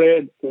all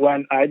started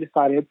when I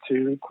decided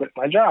to quit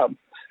my job.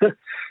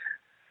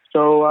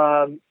 So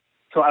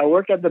I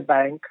worked at the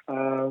bank.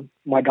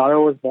 My daughter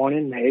was born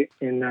in May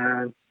in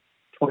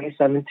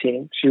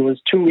 2017. She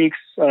was 2 weeks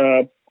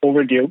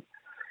overdue.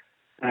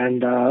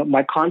 And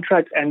my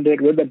contract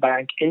ended with the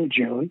bank in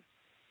June.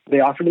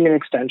 They offered me an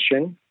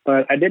extension,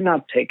 but I did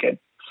not take it.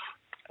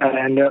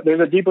 And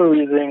there's a deeper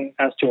reason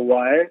as to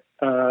why,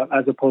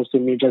 as opposed to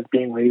me just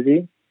being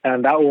lazy.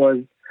 And that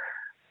was,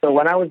 so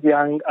when I was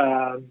young,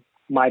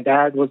 my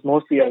dad was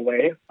mostly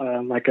away.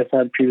 Like I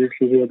said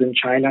previously, he was in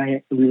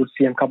China. We would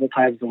see him a couple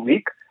times a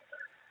week.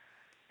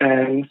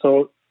 And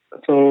so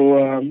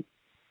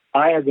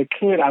I, as a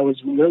kid, I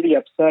was really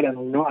upset,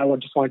 and I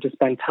just wanted to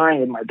spend time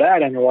with my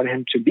dad, and I wanted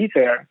him to be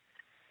there.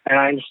 And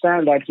I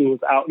understand that he was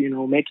out,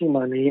 making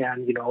money,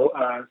 and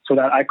so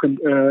that I could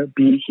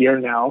be here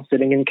now,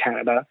 sitting in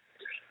Canada.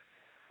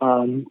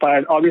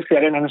 But obviously,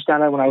 I didn't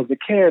understand that when I was a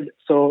kid.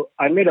 So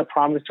I made a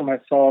promise to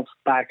myself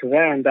back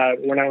then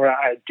that whenever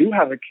I do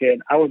have a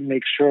kid, I would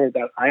make sure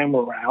that I am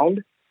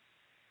around.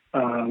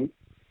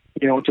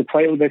 To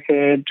play with the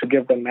kid, to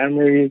give them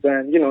memories,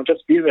 and,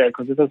 just be there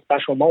because it's a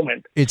special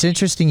moment. It's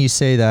interesting you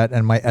say that,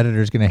 and my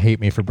editor's going to hate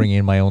me for bringing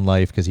in my own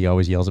life because he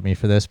always yells at me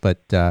for this,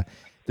 but the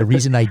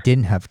reason I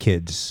didn't have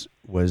kids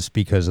was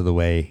because of the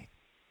way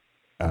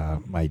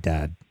my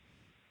dad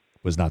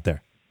was not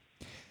there.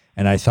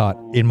 And I thought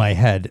in my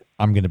head,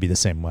 I'm going to be the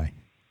same way.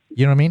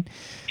 You know what I mean?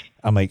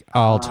 I'm like,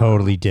 I'll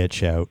totally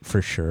ditch out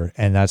for sure.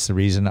 And that's the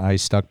reason I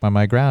stuck by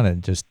my ground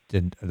and just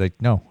didn't,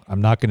 no,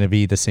 I'm not going to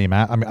be the same.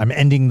 I'm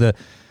ending the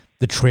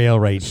trail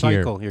right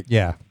cycle here.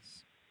 Yeah.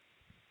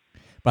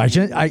 But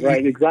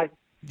right,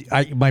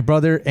 exactly. My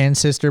brother and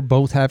sister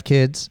both have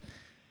kids,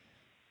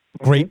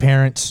 great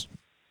parents.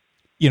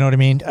 You know what I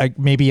mean?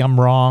 Maybe I'm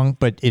wrong,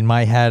 but in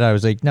my head, I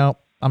was like, no,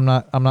 I'm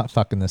not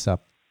fucking this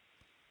up.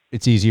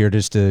 It's easier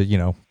just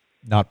to,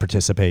 not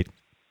participate.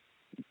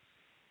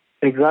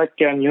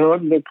 Exactly. And,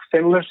 the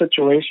similar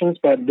situations,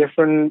 but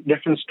different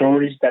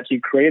stories that you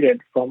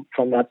created from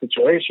that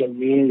situation,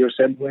 me, your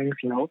siblings,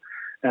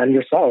 and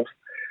yourself.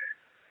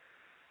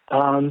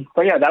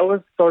 But yeah, that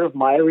was sort of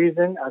my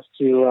reason as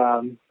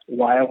to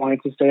why I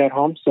wanted to stay at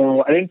home.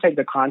 So I didn't take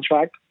the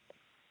contract.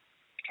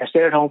 I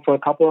stayed at home for a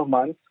couple of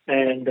months,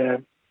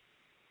 and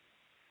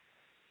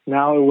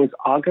now it was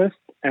August,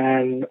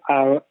 and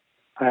I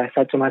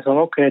said to myself,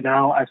 okay,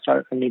 now I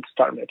need to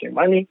start making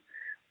money.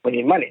 We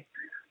need money.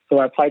 So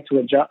I applied to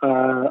a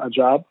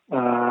job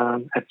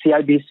at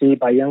CIBC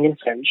by Yonge and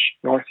Finch,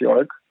 North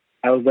York.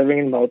 I was living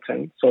in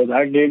Milton, so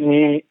that gave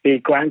me a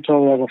grand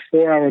total of a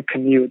 4-hour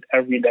commute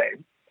every day.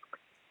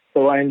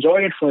 So I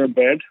enjoyed it for a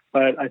bit,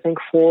 but I think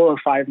 4 or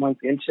 5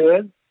 months into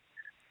it,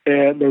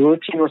 the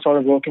routine was sort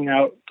of working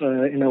out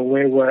in a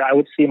way where I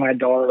would see my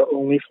daughter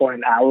only for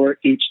an hour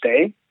each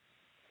day.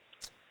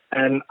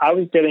 And I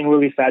was getting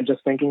really sad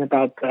just thinking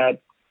about that,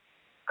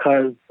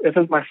 because this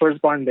is my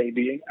firstborn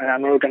baby, and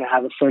I'm never going to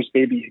have a first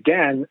baby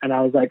again. And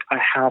I was like, I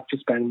have to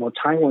spend more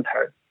time with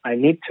her. I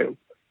need to.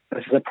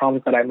 This is a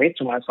promise that I made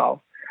to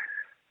myself.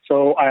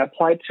 So I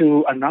applied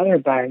to another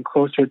bank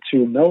closer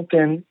to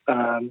Milton.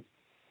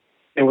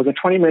 It was a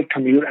 20-minute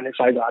commute, and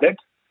I got it.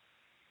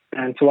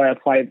 And so I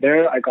applied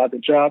there. I got the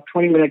job,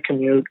 20-minute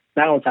commute.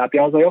 Now I was happy.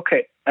 I was like,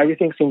 okay,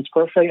 everything seems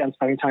perfect. I'm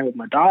spending time with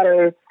my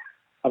daughter.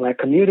 My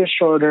commute is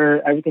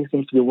shorter. Everything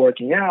seems to be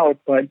working out.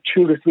 But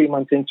 2 to 3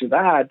 months into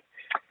that,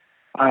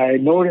 I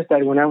noticed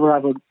that whenever I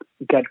would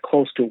get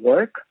close to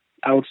work,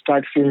 I would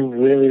start feeling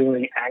really,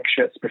 really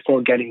anxious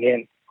before getting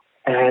in.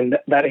 And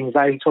that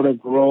anxiety sort of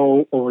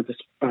grew over the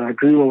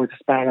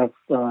span of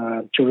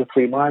 2 to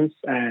 3 months.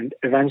 And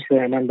eventually,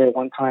 I remember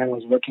one time I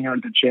was working out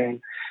at the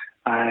gym.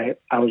 I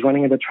was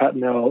running at the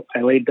treadmill.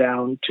 I laid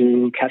down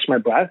to catch my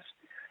breath,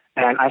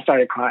 and I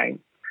started crying.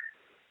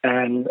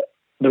 And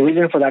the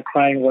reason for that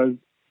crying was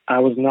I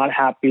was not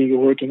happy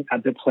working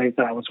at the place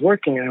that I was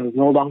working, and it was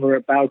no longer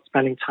about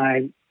spending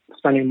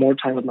more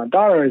time with my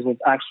daughter. It was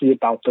actually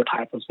about the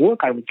type of work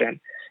I was in.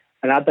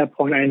 And at that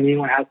point, I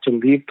knew I had to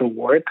leave the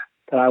work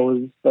that I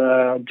was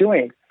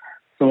doing.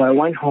 So I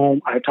went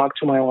home. I talked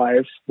to my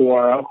wife, who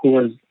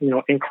was,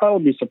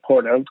 incredibly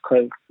supportive,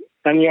 because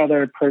any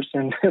other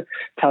person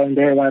telling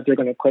their wife they're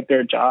going to quit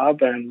their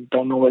job and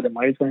don't know where the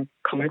money's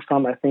coming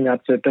from, I think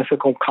that's a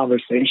difficult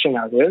conversation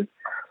as is.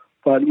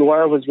 But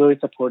Laura was really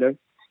supportive.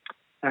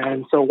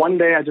 And so one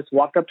day I just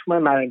walked up to my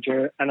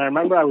manager, and I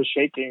remember I was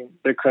shaking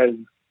because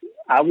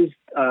I was,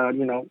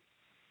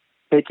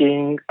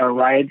 taking a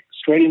ride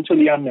straight into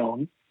the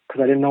unknown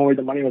because I didn't know where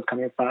the money was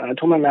coming from. And I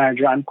told my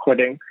manager I'm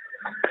quitting.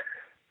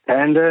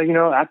 And,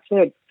 that's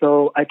it.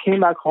 So I came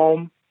back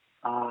home.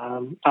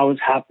 I was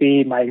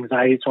happy. My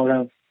anxiety sort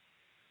of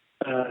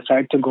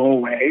started to go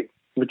away,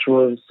 which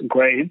was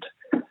great.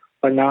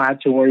 But now I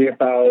had to worry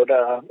about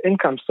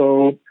income.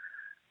 So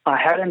I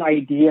had an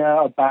idea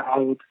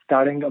about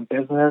starting a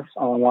business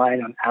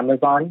online on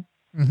Amazon.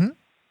 Mm-hmm.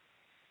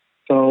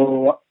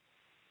 So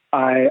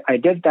I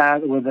did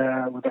that with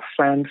a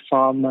friend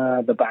from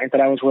the bank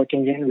that I was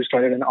working in. We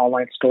started an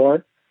online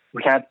store.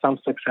 We had some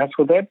success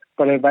with it,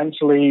 but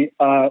eventually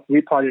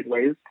we parted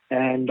ways.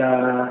 And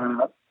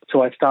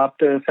so I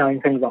stopped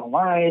selling things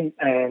online.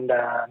 And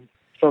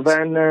so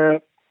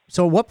then...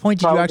 So at what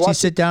point did you actually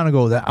sit down and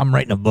go, I'm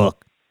writing a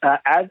book?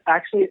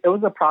 Actually, it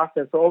was a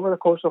process. So over the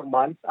course of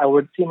months, I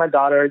would see my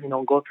daughter,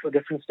 go through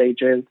different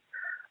stages,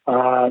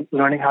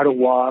 learning how to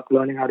walk,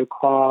 learning how to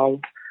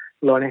crawl,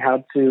 learning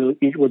how to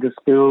eat with a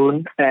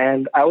spoon.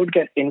 And I would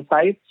get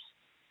insights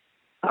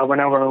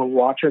whenever I would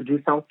watch her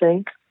do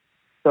something.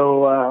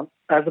 So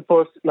as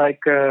opposed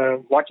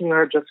to watching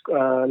her just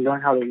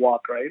learn how to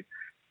walk, right?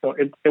 So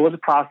it was a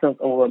process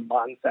over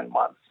months and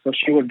months. So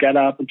she would get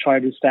up and try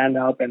to stand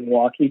up and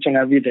walk each and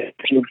every day.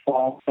 She would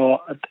fall. So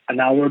an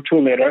hour or two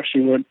later, she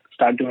would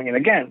start doing it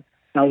again.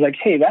 And I was like,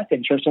 hey, that's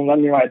interesting. Let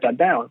me write that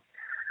down.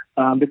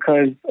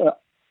 Because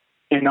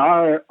in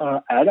our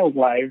adult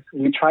lives,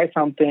 we try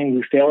something,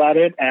 we fail at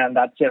it, and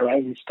that's it,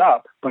 right? We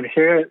stop. But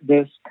here,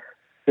 this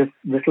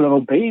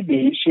little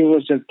baby, she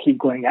was just keep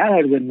going at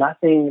it with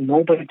nothing,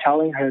 nobody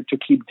telling her to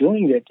keep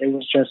doing it. It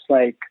was just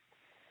like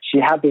she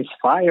had this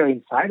fire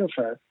inside of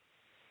her.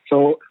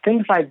 So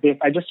things like this,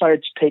 I just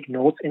started to take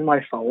notes in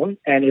my phone,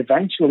 and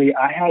eventually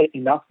I had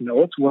enough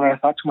notes where I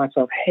thought to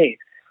myself, hey,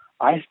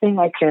 I think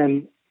I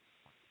can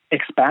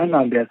expand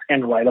on this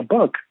and write a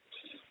book.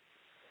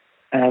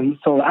 And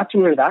so that's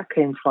where that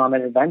came from.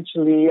 And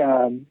eventually,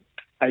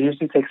 I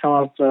usually take some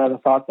of the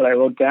thoughts that I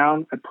wrote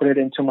down, I put it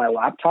into my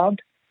laptop,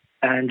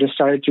 and just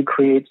started to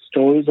create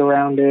stories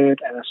around it,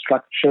 and a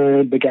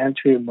structure began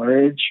to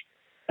emerge.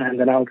 And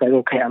then I was like,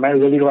 okay, am I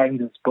really writing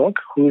this book?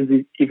 Who is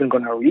even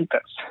going to read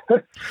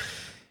this?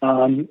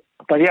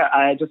 But yeah,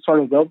 I just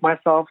sort of willed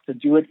myself to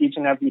do it each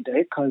and every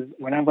day, because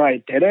whenever I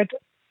did it,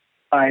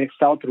 I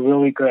felt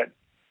really good.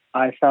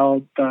 I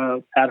felt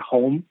at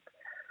home.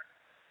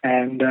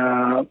 And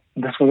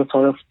this was the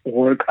sort of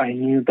work I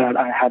knew that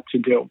I had to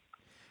do.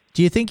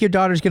 Do you think your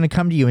daughter's going to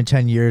come to you in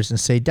 10 years and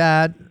say,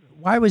 Dad,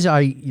 why was I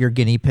your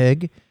guinea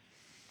pig?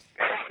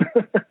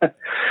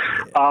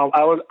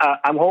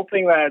 I'm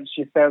hoping that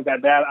she says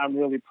that, Dad, I'm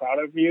really proud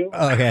of you.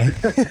 Okay.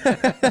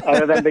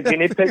 Other than the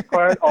guinea pig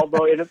part,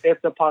 although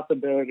it's a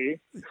possibility.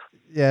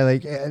 Yeah,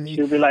 like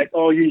she'll be like,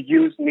 "Oh, you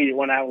used me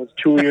when I was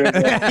 2 years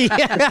old."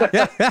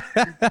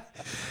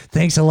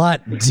 Thanks a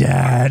lot,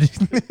 Dad.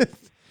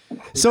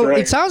 So Great.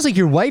 It sounds like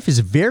your wife is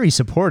very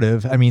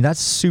supportive. I mean, that's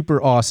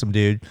super awesome,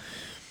 dude.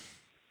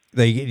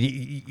 Like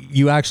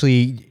you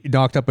actually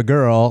knocked up a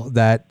girl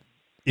that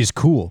is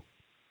cool.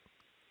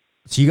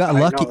 So you got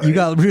lucky. Know, right? You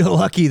got real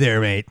lucky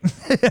there, mate.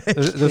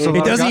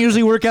 It doesn't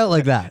usually work out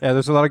like that. Yeah,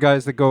 there's a lot of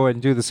guys that go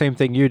and do the same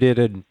thing you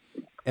did,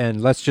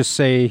 and let's just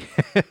say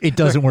it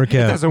doesn't work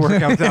out. It doesn't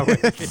work out that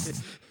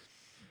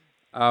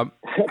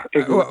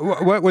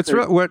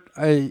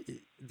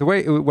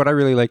way. What I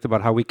really liked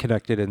about how we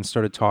connected and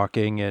started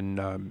talking,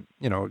 and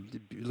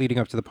leading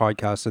up to the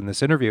podcast and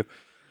this interview,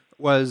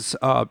 was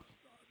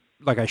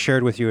like I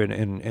shared with you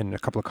in a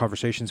couple of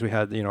conversations we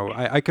had.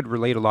 I could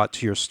relate a lot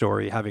to your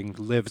story, having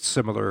lived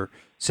similar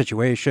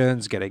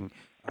situations, getting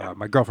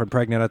my girlfriend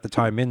pregnant at the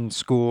time in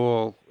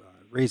school,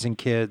 raising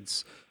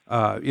kids,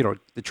 the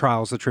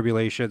trials, the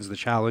tribulations, the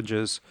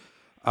challenges,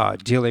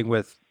 dealing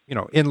with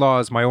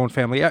in-laws, my own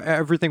family,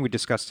 everything we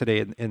discussed today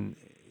in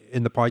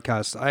the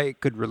podcast, I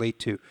could relate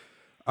to.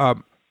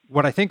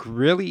 What I think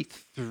really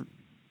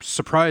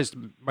surprised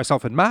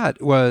myself and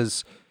Matt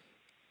was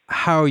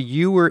how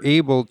you were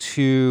able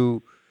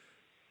to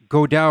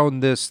go down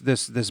this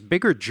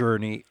bigger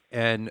journey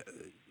and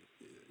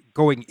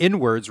going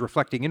inwards,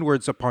 reflecting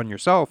inwards upon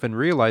yourself and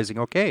realizing,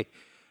 okay,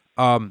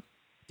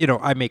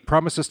 I make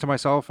promises to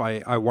myself.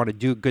 I want to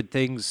do good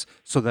things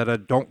so that I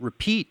don't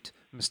repeat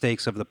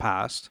mistakes of the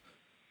past.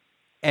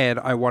 And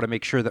I want to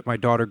make sure that my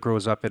daughter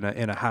grows up in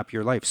a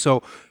happier life.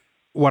 So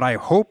what I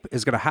hope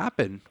is going to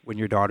happen when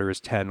your daughter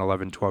is 10,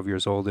 11, 12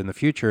 years old in the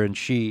future, and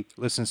she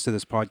listens to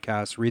this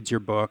podcast, reads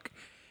your book,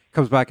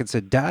 comes back and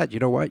said, Dad, you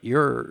know what?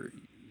 You're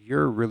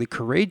really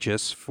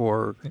courageous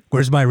for...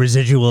 Where's my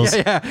residuals?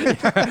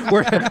 Yeah.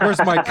 Where's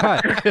my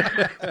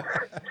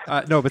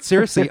cut? No, but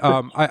seriously,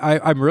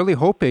 I'm really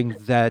hoping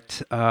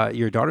that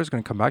your daughter's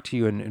going to come back to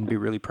you and be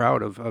really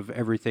proud of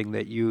everything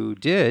that you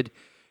did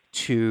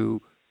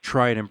to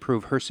try and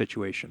improve her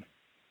situation.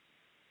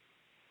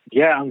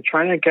 Yeah, I'm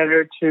trying to get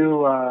her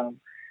to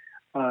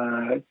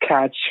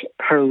catch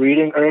her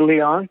reading early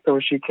on so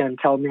she can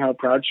tell me how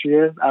proud she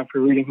is after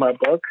reading my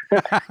book.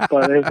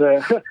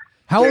 But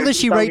how old is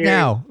she right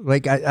now?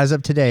 Like as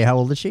of today, how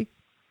old is she?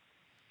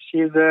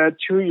 She's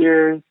 2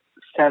 years,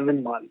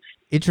 7 months.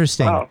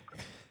 Interesting.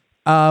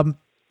 Wow.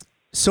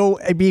 So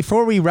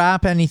before we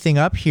wrap anything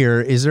up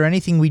here, is there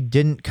anything we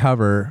didn't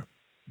cover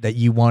that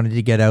you wanted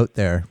to get out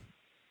there?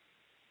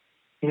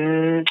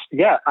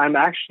 Yeah, I'm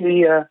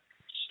actually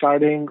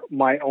starting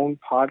my own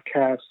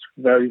podcast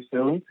very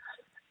soon.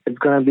 It's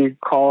going to be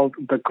called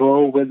the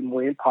Grow with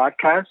Moin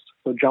podcast,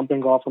 so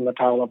jumping off on the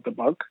title of the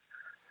book.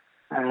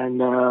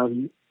 And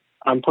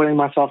I'm putting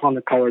myself on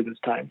the cover this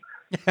time.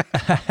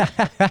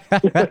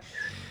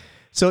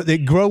 So the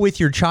Grow with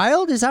your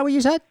child, is that what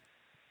you said?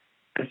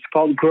 It's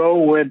called Grow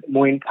with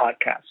Moin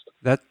podcast.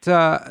 That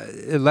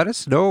let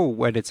us know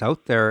when it's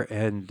out there,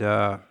 and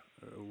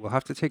we'll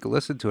have to take a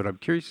listen to it. I'm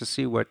curious to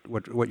see what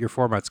your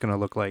format's going to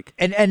look like.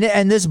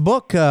 And this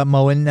book,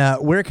 Moin,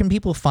 where can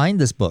people find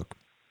this book?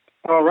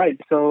 All right.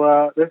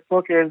 So this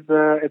book is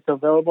it's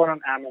available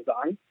on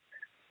Amazon.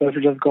 So if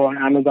you just go on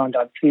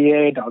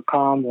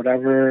Amazon.ca.com,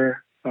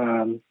 whatever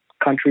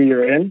country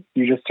you're in,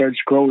 you just search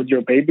 "Grow with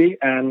Your Baby"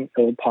 and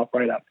it will pop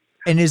right up.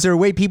 And is there a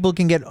way people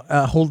can get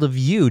a hold of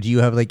you? Do you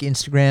have like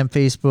Instagram,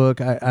 Facebook?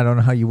 I don't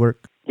know how you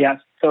work.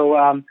 Yes.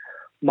 So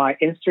my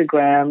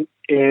Instagram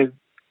is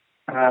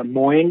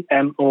Moin,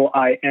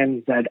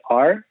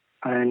 Moinzr,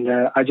 and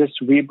I just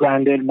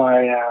rebranded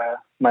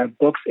my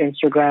book's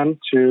Instagram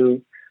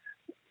to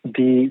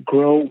the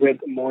Grow with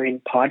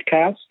Moin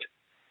podcast.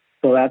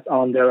 So that's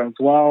on there as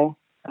well.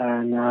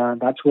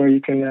 And that's where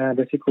you can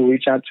basically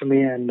reach out to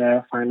me and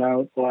find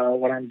out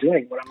what I'm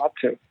doing, what I'm up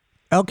to.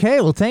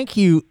 Okay, well, thank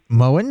you,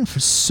 Moin, for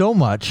so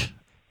much.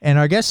 And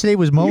our guest today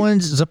was Moin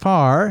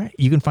Zafar.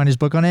 You can find his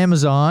book on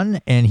Amazon,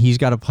 and he's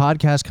got a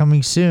podcast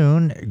coming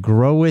soon,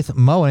 Grow with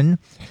Moin.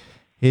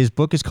 His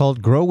book is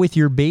called Grow with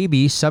Your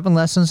Baby, 7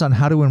 Lessons on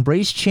How to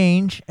Embrace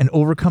Change and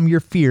Overcome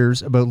Your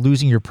Fears About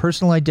Losing Your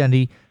Personal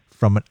Identity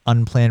from an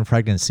Unplanned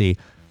Pregnancy.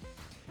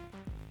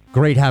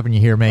 Great having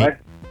you here, mate. Right.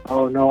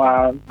 Oh, no,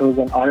 it was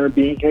an honor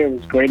being here. It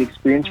was a great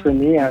experience for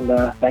me, and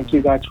thank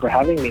you guys for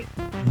having me.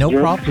 No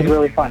problem. It was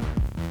really fun.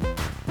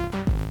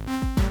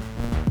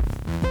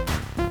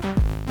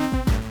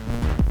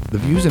 The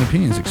views and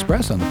opinions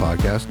expressed on the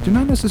podcast do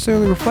not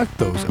necessarily reflect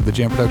those of the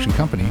Jam Production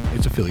Company,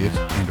 its affiliates,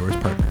 and/or its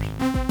partners.